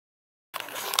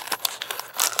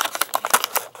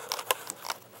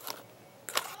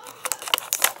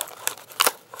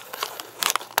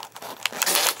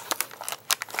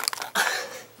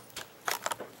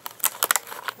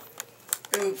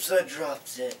Elsa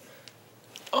drops it.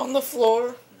 On the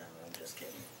floor. No, I'm just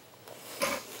kidding.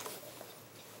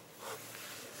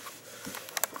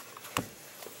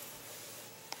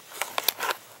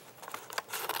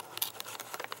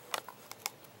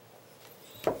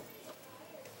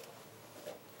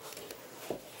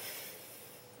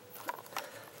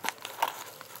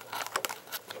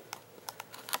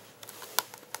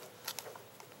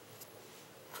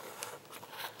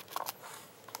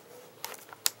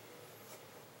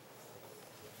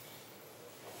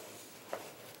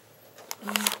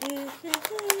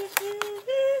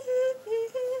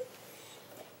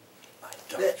 I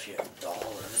don't you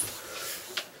dollars.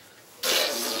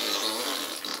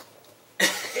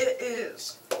 It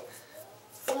is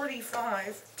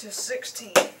 45 to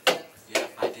 16. Yeah,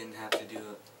 I didn't have to do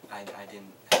it. I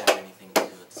didn't have anything to do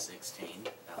with 16.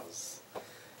 That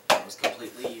was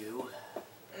completely you.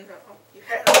 No, you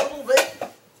had a little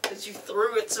bit because you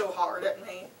threw it so hard at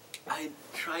me. I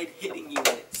tried hitting you and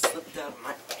it slipped out of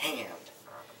my hand.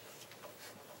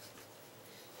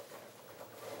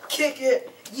 Kick it.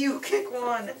 You kick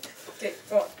one. Kick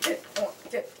one. Kick one.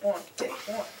 Kick one. Kick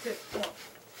one. Kick one.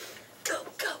 Go,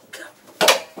 go, go.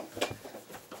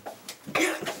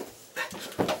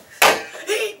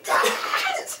 He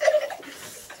died.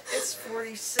 It's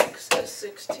 46 to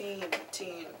 16.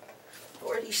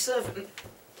 47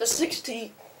 to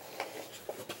 16.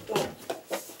 Whoa.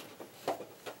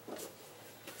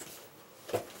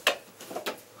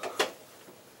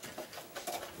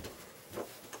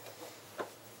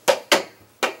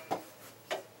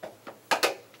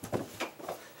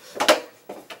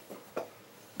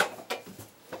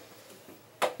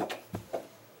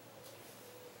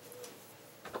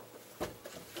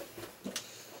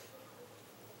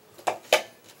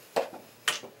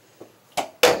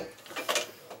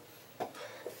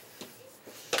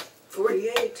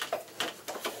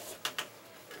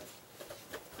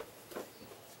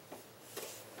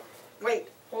 Wait,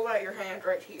 hold out your hand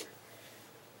right here.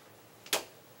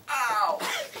 Ow!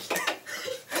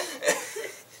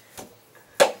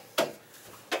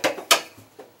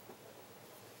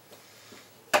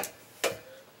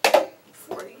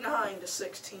 49 to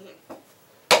 16.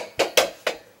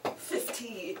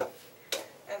 15.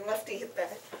 And Lefty hit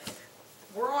that.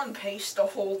 We're on pace to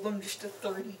hold them just to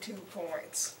 32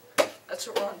 points. That's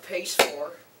what we're on pace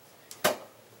for.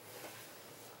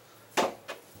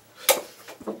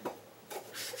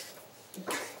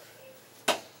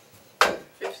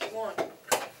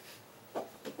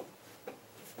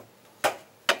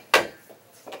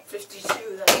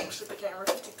 That looks at the camera.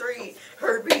 53.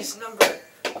 Herbie's number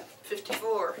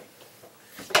 54.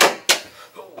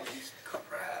 Holy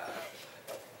crap.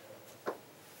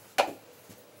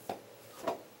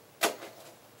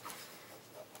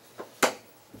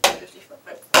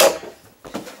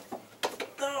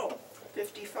 No.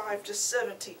 55 to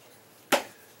 70.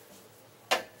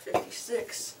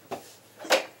 56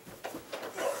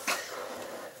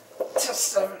 to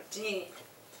 17.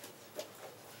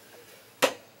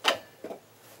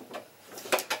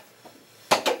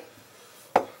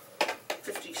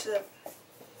 57.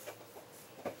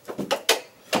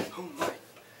 Oh my.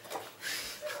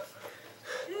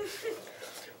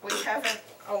 We haven't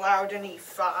allowed any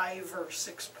 5 or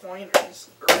 6 pointers,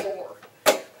 or 4.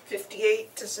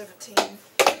 58 to 17.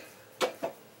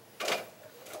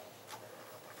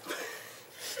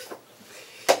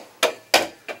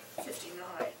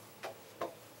 59.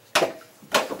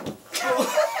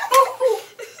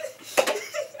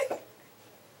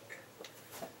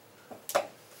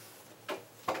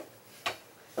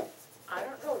 I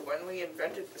don't know when we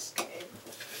invented this game.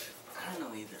 I don't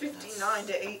know either. 59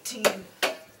 to 18.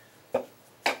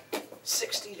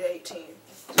 60 to 18.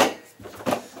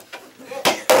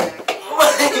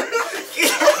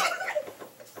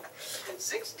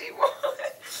 61.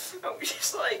 I was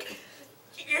just like,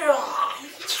 yeah.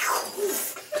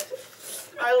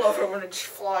 I love it when it just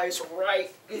flies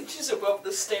right inches above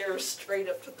the stairs straight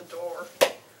up to the door.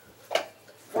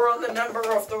 We're on the number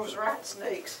of those rat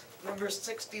snakes. Number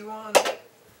 61.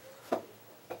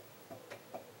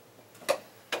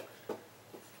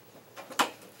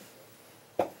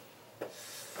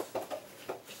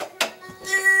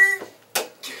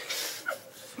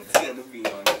 It's gonna be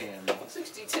on camera.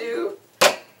 62.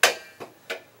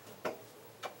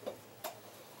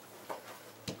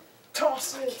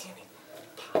 Toss it. Can't even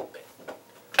pop it.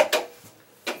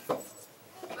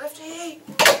 Lefty.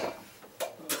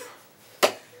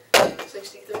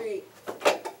 63.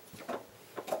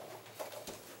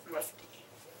 Lefty.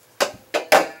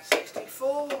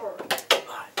 64.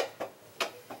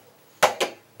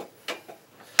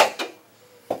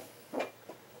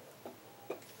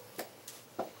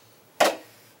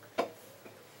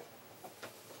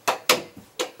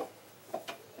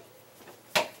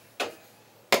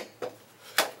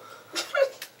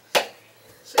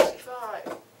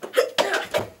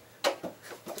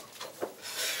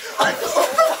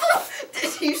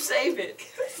 You save it.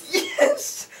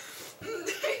 Yes.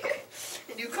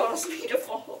 And you caused me to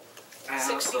fall. I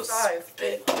also 65.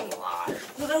 spit a lot.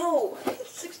 No.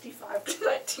 65 to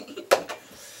 19.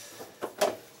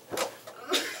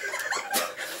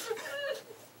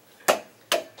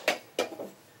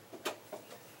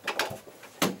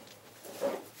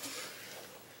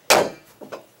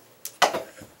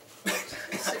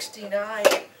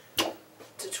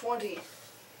 To 20.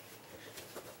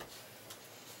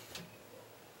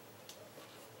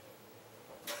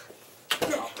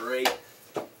 Operate.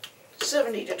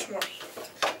 70 to 20.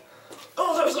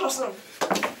 Oh, that was awesome.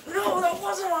 No, that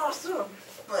wasn't awesome.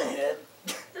 My head.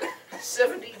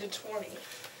 70 to 20.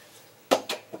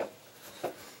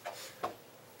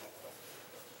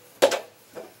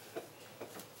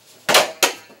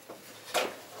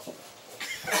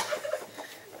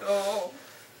 Oh.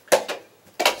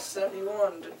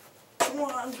 71 to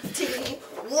 20.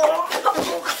 Whoa.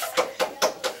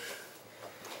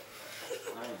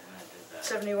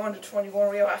 71 to 21.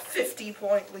 We have a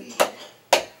 50-point lead.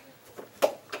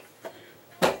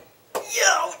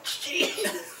 Yo, jeez.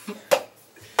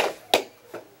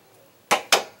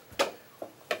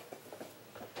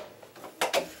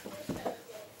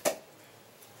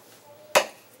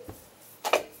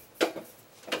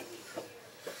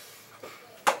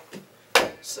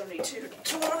 $72 to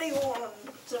 21.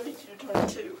 72 to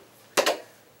 22.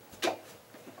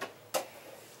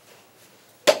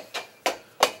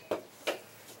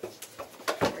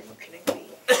 Are you kidding me?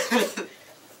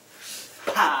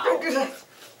 How?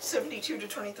 72 to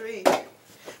 23.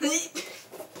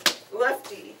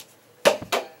 Lefty.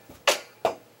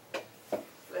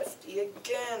 Lefty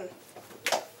again.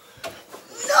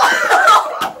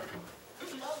 No!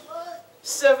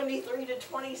 73 to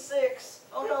 26.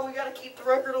 Oh no, we gotta keep the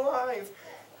record alive.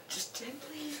 Just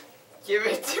gently give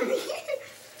it to me.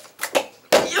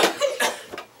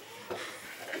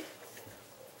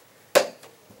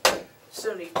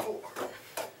 74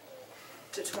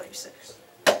 to 26.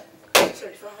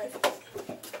 75.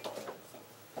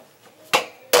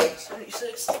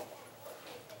 76.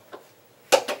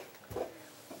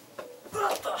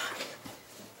 What the?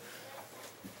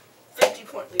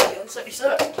 50-point lead again.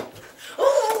 77.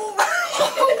 Oh!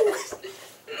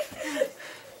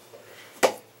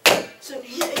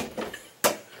 78.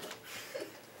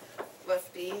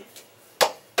 Lefty.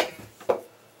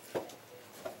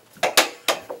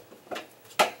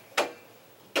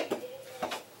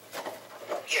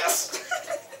 Yes!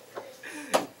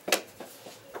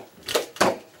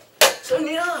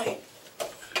 79.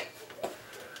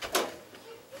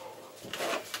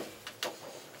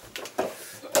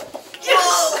 Yes!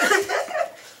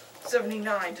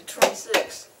 79 to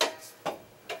 26.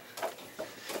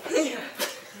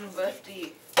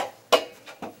 Lefty. I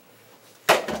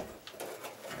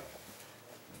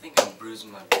think I'm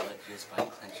bruising my butt just by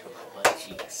clenching my butt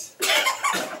cheeks.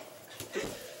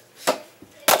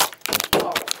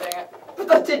 Oh, dang it. But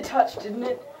that did touch, didn't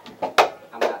it?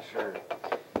 I'm not sure.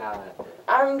 Now that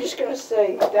I'm just gonna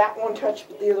say that one touched,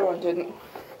 but the other one didn't.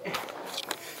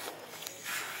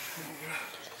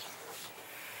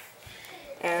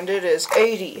 And it is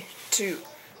 80 to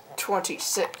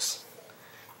 26.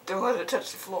 Don't let it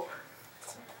touch the floor.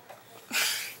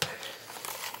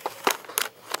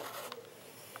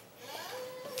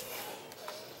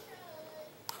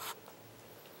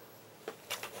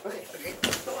 Okay.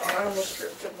 I almost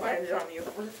tripped and landed on you.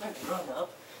 what if I run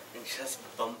up and just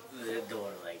bump the door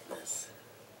like this?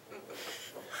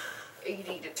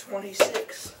 80 to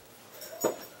 26.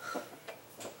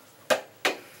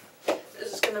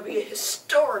 This is going to be a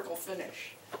historical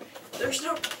finish. There's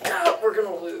no doubt we're going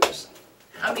to lose.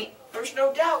 I mean, there's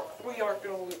no doubt we aren't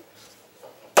going to lose.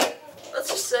 Let's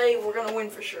just say we're going to win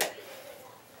for sure.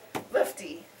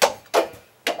 Lefty.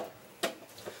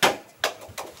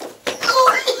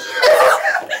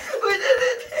 We did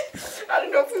it! I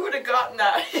don't know if we would have gotten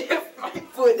that if my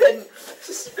foot hadn't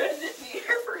suspended in the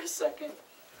air for a second.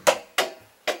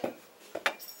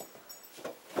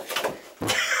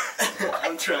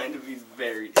 I'm trying to be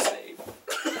very safe.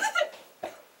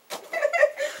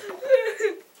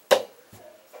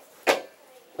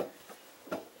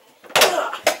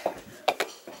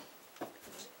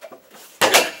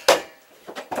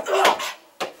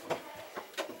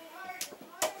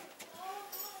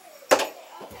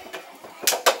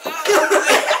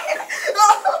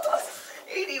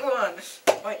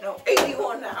 Wait, no,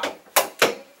 81 now.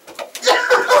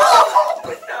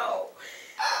 No.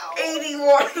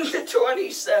 81 to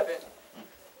 27.